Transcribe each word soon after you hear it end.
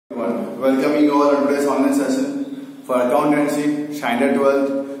Welcoming you all on today's online session for accountancy, standard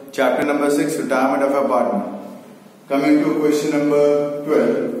 12, chapter number 6, retirement of a partner. Coming to question number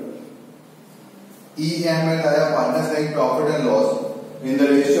 12. E and M are partners saying profit and loss in the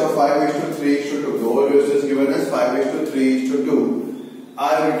ratio of 5:3:2. The whole ratio is given as 5:3:2.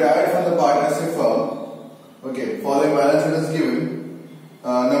 Are retired from the partnership firm. Okay, following balance sheet is given.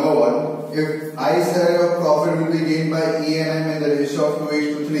 Number 1. If I share of profit will be gained by E and M in the ratio of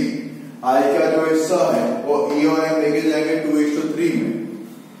 2:3, I का जो हिस्सा है वो E और M लेके जाएंगे 2:3 में.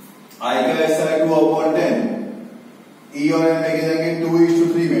 I का हिस्सा है 2/10, E और M लेके जाएंगे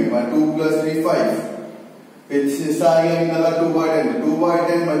 2:3 में. 2 + 3 5. Its हिस्सा आएगा कितना 2/10.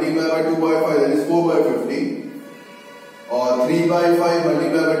 2/10 multiplied by 2/5 that is 4/50. और 3/5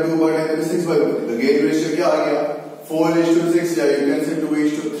 multiplied by 2/10 that is 6/50. The gain ratio क्या आ गया? 4:6 या you can say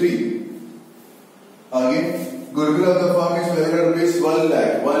 2:3. Again, goodwill of the firm is valued at rupees 1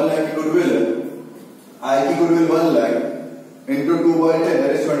 lakh. 1 lakh goodwill है. I की goodwill 1 lakh into 2/10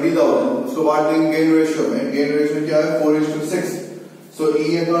 that is 20,000. उसको बांट देंगे gain ratio में. Gain ratio क्या है? 4:6. So E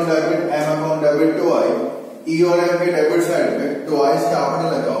account debit, M account debit to I. E और M के debit side पे to I's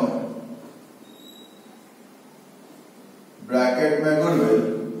capital account. Bracket में goodwill.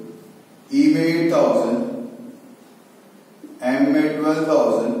 E में 8,000, M में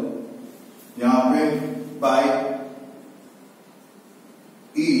 12,000. यहाँ पे by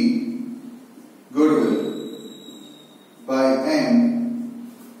E goodwill, by M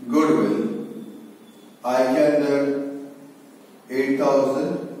goodwill, I के अंदर 8,000,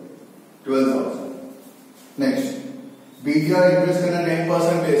 12,000. Next, BDR इंक्रीज करना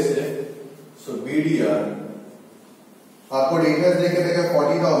 10% से. So BDR आपको डेटर्स देके देखा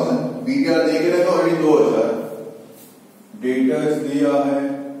 40,000, BDR देके देखा ऑलरेडी 2,000. डेटर्स दिया है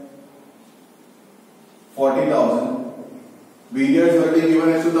 40,000, BDR already given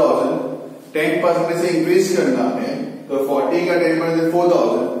as 2,000. 10% से इंक्रीज करना है तो 40 का 10%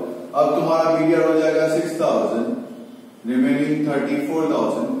 4,000. अब तुम्हारा BDR हो जाएगा 6,000, रिमेनिंग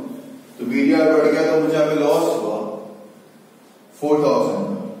 34,000. तो BDR बढ़ गया तो मुझे यहाँ पे लॉस हुआ 4,000.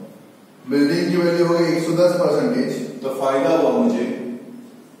 बिल्डिंग की वैल्यू हो गई 110%, तो फायदा हुआ मुझे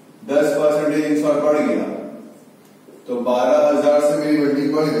 10% इस बार बढ़ गया तो 12,000 से मेरी बिल्डिंग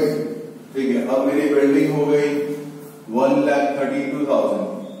बढ़ गई. ठीक है, अब मेरी बिल्डिंग हो गई 1,32,000.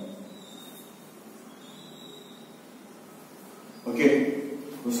 ओके,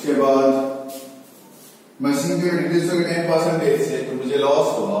 उसके बाद मशीन की रिड्यूस हो गई 10% से तो मुझे लॉस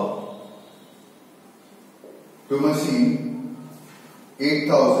हुआ टू मशीन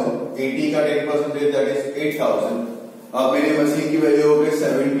 8,000. 80 का 10% दैट इज 8,000. अब मेरी मशीन की वैल्यू हो गई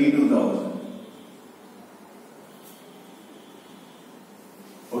 72,000.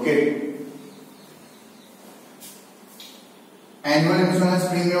 Okay, annual insurance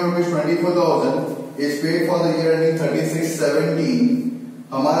premium of 24,000 is paid for the year ending 36/17.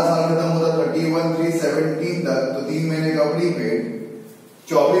 हमारा साल खत्म होता 31/3/17 तक, तो 3 महीने का प्रीपेड.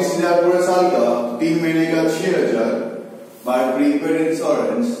 24,000 पूरे साल का, 3 महीने का 6,000 बाय प्रीपेड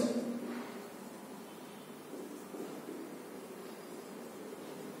इंश्योरेंस.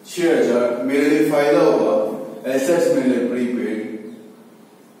 मेरे लिए फायदा होगा एसेट्स मेरे लिए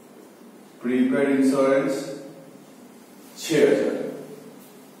prepaid insurance 6,000.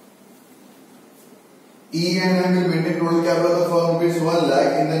 E and M will maintain total capital of the firm is 1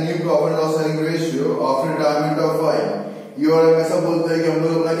 lakh in the new profit loss sharing ratio after retirement of 5. ये और ऐसा बोलते हैं कि हम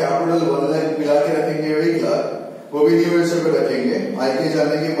लोग अपना कैपिटल 1 लाख मिला के रखेंगे 1 लाख, वो भी न्यू रेशियो पे रखेंगे. आई के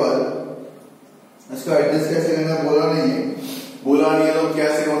जाने के बाद इसका एडजस्ट कैसे करना बोला नहीं है तो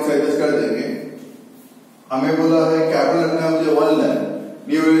कैसे कौन सा एडजस्ट कर देंगे. हमें बोला है कैपिटल रखना है मुझे 1 लाख.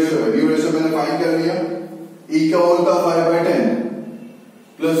 न्यू रेशियो मैंने फाइंड कर लिया. E का होल था 5/10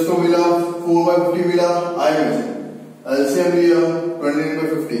 प्लस को मिला 4/50 मिला आई में से. एलसीएम लिया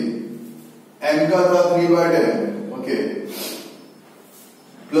 29/50. M का था 3/10 ओके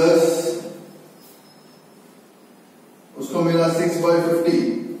प्लस उसको मिला 6/50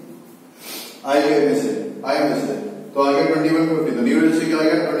 आई में से तो आ गया 21/50. तो न्यू रेशियो क्या आ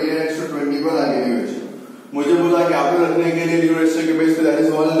गया 28:21 आ गया न्यू रेशियो. मुझे बोला कैपिटल रखने के लिए न्यू रेशियो के बेस पे दैट इज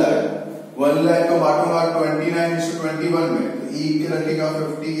 1 लाख. 1 लाख को बांटूंगा 29:21 में. तो E के रखेगा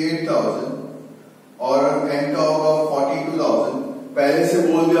 58,000 और M का होगा 42,000. पहले से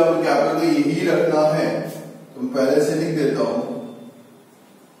बोल दिया आपको कैपिटल यही रखना है तो पहले से लिख देता हूं.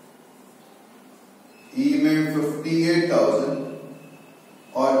 E में 58,000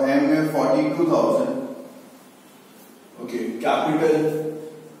 और M में 42,000. ओके, कैपिटल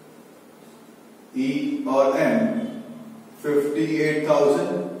E और M 58,000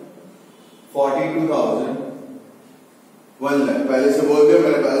 42,000 1 लाख. पहले से बोल दिया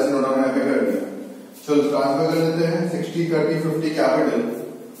मैंने, पहले से ट्रांसफर कर देते हैं 60 30 50 capital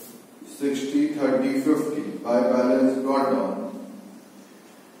 60 30 50 by balance brought down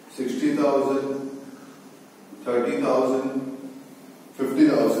 60,000 30,000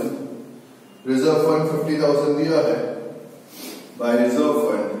 50,000 reserve fund 50,000 दिया है बाय रिजर्व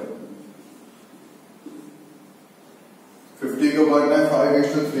फंड 50 को बांटना है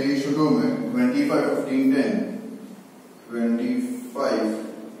 5:3:2 में 25 15 10 25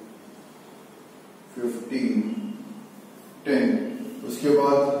 15 10 उसके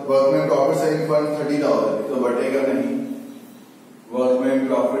बाद वर्कमैन प्रॉफिट शेयरिंग फंड 30,000 तो बटेगा नहीं workman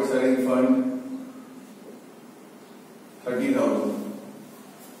profit sharing fund 30,000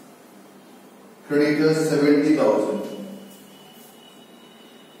 creditors 70,000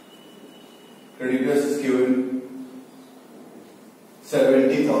 creditors is given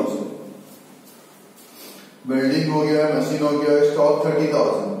 70,000 building हो गया मशीन हो गया स्टॉक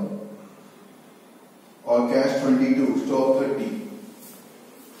 30,000 और कैश 22 स्टॉक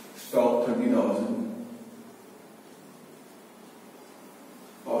 30,000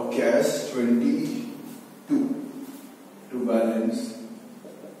 और कैश 22 टू बैलेंस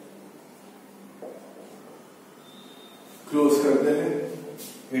क्लोज करते हैं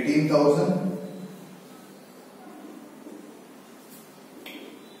 18,000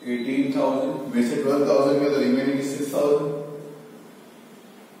 में से 12,000 में तो रिमेनिंग 6,000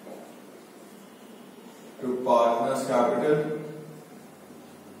 टू पार्टनर्स कैपिटल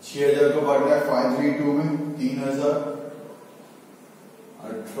 6,000 को बांटना है 532 में 3,000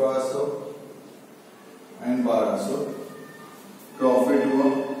 1800 एंड 1200 प्रॉफिट हुआ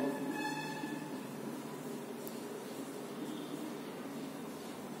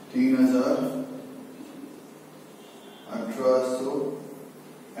 3,000 1800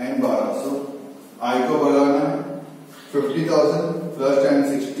 एंड 1200 आई को बढ़ाना है 50,000 प्लस 10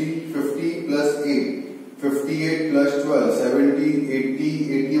 60 50 प्लस 8 58 प्लस 12 70 80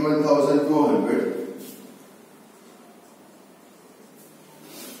 81,200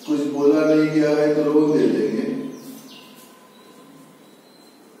 कुछ बोला नहीं गया है तो लोन दे देंगे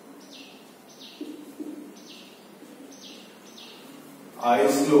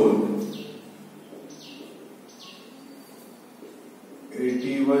आइस लोन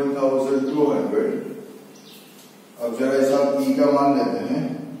 81,200 अब जरा हिसाब ई का मान लेते हैं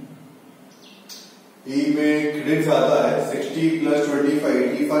ई में क्रेडिट आता है 60 प्लस 25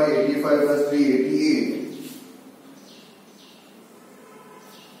 85 प्लस 3 88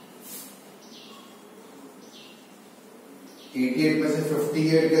 88 में से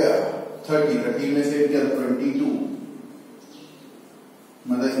 58 गया 30 में से क्या 22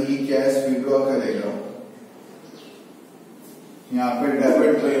 मतलब ई कैश विड्रॉ करेगा यहाँ पे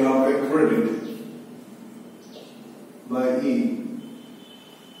डेबिट तो यहाँ पे क्रेडिट बाय ई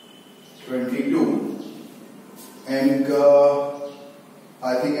 22 एन का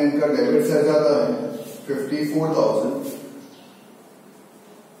आई थिंक एन का डेबिट से जाता है 54,000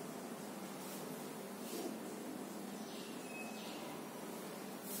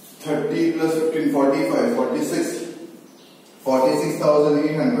 30 plus 15 45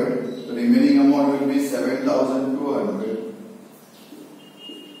 46,800 the remaining amount will be 7,200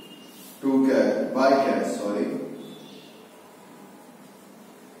 to by cash sorry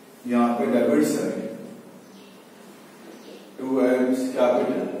यहाँ पे डेबिट है 2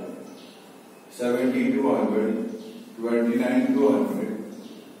 capital 70,200 29,200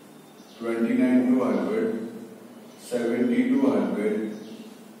 29,200 70,200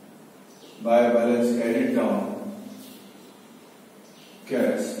 by balance added down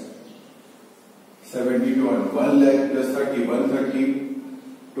cash 70,200 1 lakh plus 30 130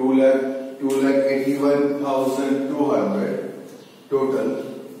 2 lakh 81,200 total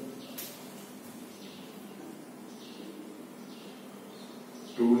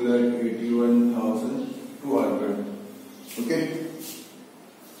 $281,200 okay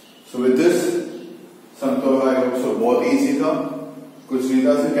so with this sum तो I hope so बहुत easy था कुछ नहीं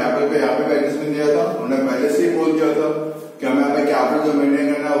था सिर्फ कैपिटल पे यहाँ पे एडजस्टमेंट दिया था उन्होंने पहले से ही बोल दिया था कि हमें यहाँ पे कैपिटल जो मेंटेन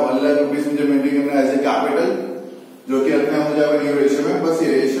करना है 1 लाख रुपीज मुझे मेंटेन करना है एज ए कैपिटल जो कि अपने हो जाएगा न्यू रेशियो में बस ये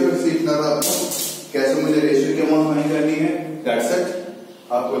रेशियो सीखना था आपको कैसे मुझे रेशियो की अमाउंट फाइंड करनी है दैट्स इट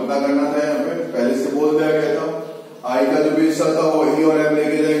आपको इतना करना था यहाँ पे पहले से बोल दिया गया था आई का जो भी हिस्सा था वो ई और एम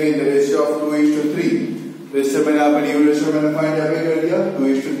लेके जाएंगे इन द रेशियो ऑफ 2:3 तो इससे मैंने यहाँ पे न्यू रेशियो मैंने फाइंड यहाँ पे कर दिया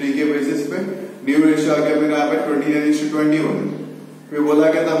 2:3 के बेसिस पे न्यू रेशियो आ गया मेरा यहाँ पे 29:21 फिर बोला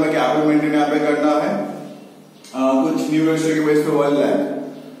गया था हमें कैपिटल मेंटेन यहाँ पे करना है कुछ न्यू रेशियो के बेस पे 1 लाख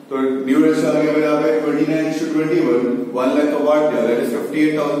तो न्यू रेशियो आ गया मेरा यहाँ पे 29:21 1 लाख तो बांट दिया दैट इज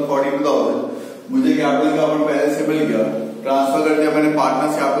 58,000 42,000 मुझे कैपिटल का अमाउंट पहले से मिल गया ट्रांसफर कर दिया मैंने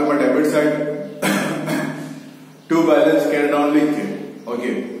पार्टनर्स कैपिटल में debit side to balance carry down लिख के, ओके।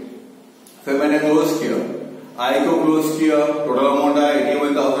 फिर मैंने क्लोज किया, आई को क्लोज किया, टोटल अमाउंट आया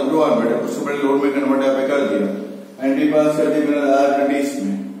 81,200, उससे मैंने लोड में कन्वर्ट यहाँ पे कर दिया, एंट्री पास कर दी मैंने लायबिलिटीज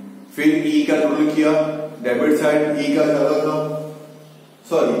में। फिर ई का टोटल किया, डेबिट साइड ई का ज्यादा था,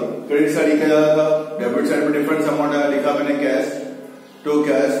 सॉरी क्रेडिट साइड ई का ज्यादा था, डेबिट साइड में डिफरेंस अमाउंट आया, लिखा मैंने कैश टू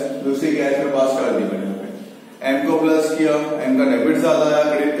कैश, दूसरी कैश में पास कर दी मैंने। एम को प्लस किया, एम का डेबिट ज्यादा आया,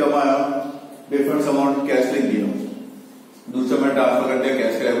 क्रेडिट कम आया, डिफरेंस अमाउंट कैश लिख दिया, दूसरा मैंने ट्रांसफर कर दिया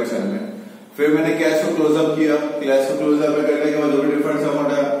कैश के डेबिट साइड में। फिर मैंने कैश को क्लोजअप किया, कैश को क्लोजअप करने के बाद जो भी डिफरेंस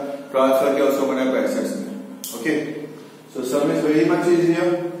अमाउंट है ट्रांसफर किया उसको मैंने पैसेट्स में, okay. So some is very much easier,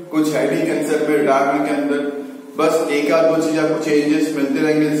 कुछ है नहीं कंसेप्ट में डार्क के अंदर, बस एक आध दो चीज आपको चेंजेस मिलते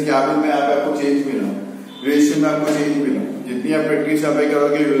रहेंगे, कैबिन में आपको चेंज मिला, रेशियो में आपको चेंज मिला, जितनी आप प्रैक्टिस यहाँ पे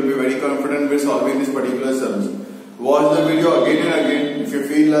करोगे you will be very confident with solving this particular sums. Watch the video again and again, if you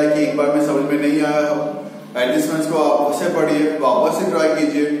feel like एक बार में समझ में नहीं आया एडजस्टमेंट्स को वापस से पढ़िए, वापस से ट्राई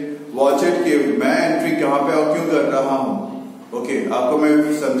कीजिए, वॉच इट कि मैं एंट्री कहाँ पे और क्यों कर रहा हूँ, ओके। आपको मैं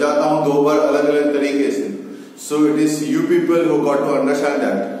समझाता हूँ दो बार अलग अलग तरीके से, so it is you people who got to understand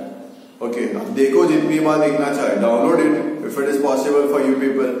that, okay. अब देखो जितनी बार देखना चाहे, download it if it is possible for you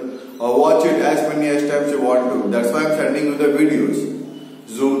people, or watch it as many as times you want to. That's why I'm sending you the videos.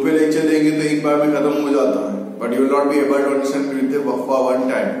 Zoom पे lecture देंगे तो एक बार में खत्म हो जाता है, but you will not be able to understand it for one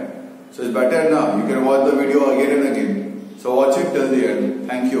time. So it's better now. You can watch the video again and again. So watch it till the end.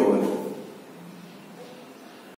 Thank you all.